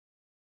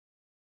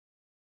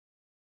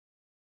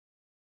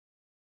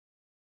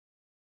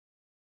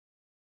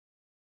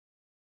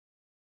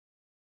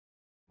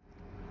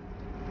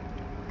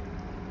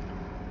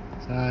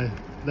So,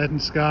 leaden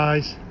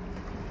skies,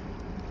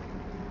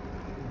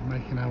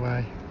 making our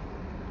way.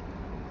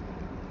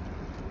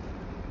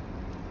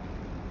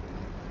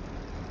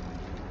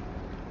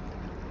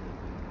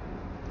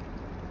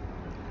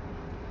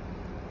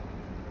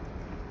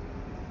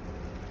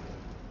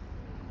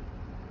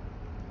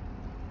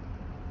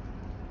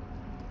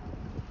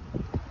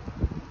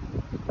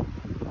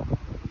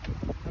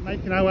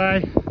 Making our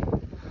way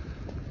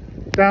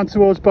down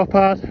towards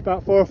Boppard,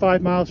 about 4 or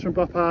 5 miles from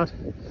Boppard.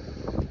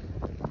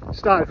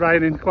 Started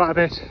raining quite a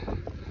bit,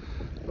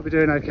 we'll be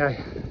doing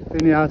okay.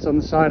 Vineyards on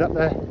the side up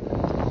there,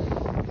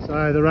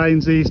 so the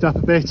rain's eased up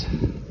a bit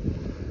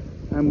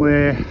and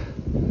we're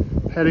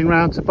heading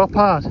round to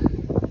Boppard.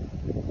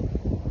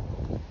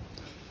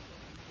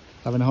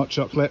 Having a hot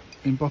chocolate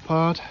in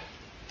Boppard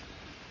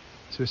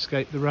to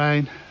escape the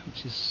rain,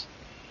 which is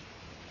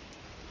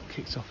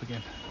kicked off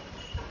again.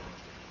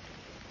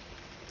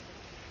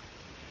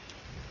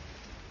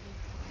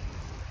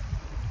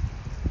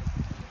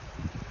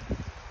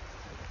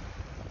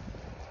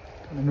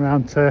 Coming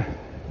round to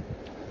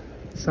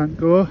St.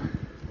 Gore.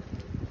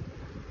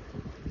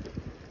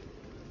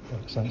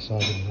 That's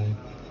outside in the rain.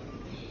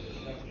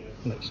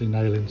 Lexi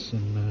nailing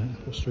some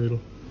apple strudel.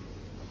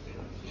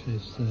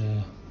 She's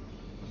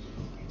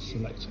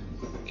selecting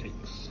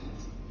cakes.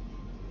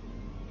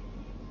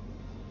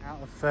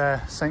 Out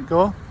of St.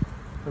 Gore.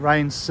 The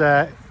rain's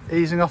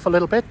easing off a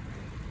little bit.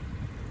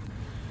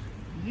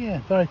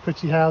 Yeah, very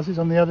pretty houses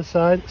on the other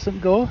side at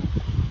St. Gore.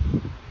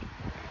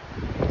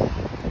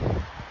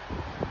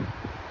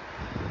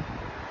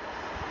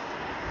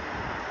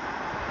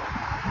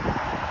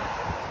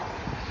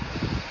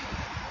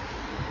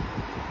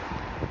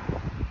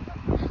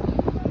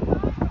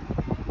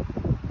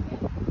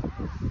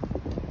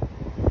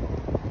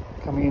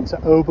 Coming into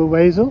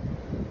Eurovelo.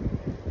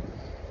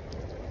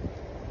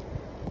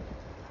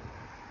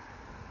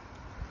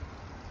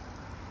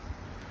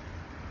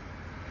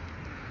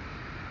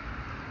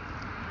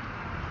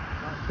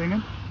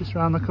 Bingen, just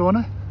round the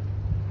corner.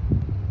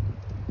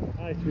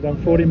 Right, we've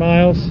done 40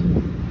 miles,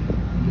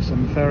 just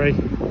on the ferry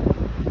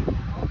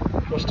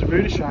across to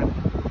Rudesheim.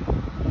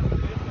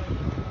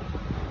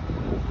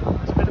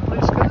 There's a bit of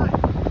blue sky.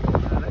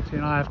 Alexi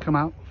and I have come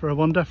out for a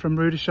wander from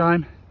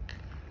Rudesheim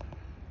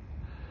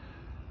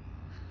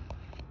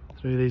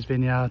through these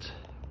vineyards,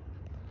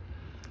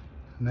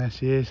 and there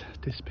she is,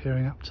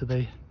 disappearing up to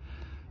the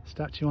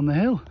statue on the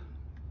hill,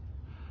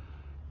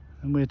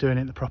 and we're doing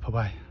it the proper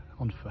way,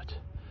 on foot.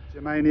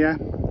 Germania,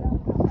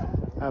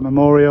 a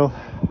memorial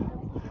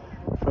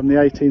from the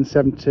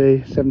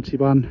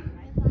 1870-71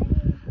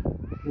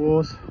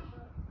 wars,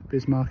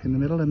 Bismarck in the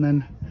middle, and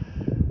then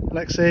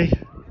Alexi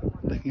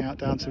looking out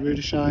down to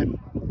Rudesheim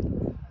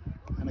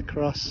and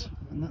across,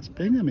 and that's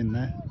Bingham in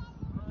there.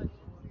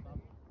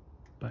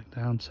 Back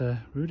down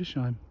to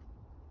Rudesheim.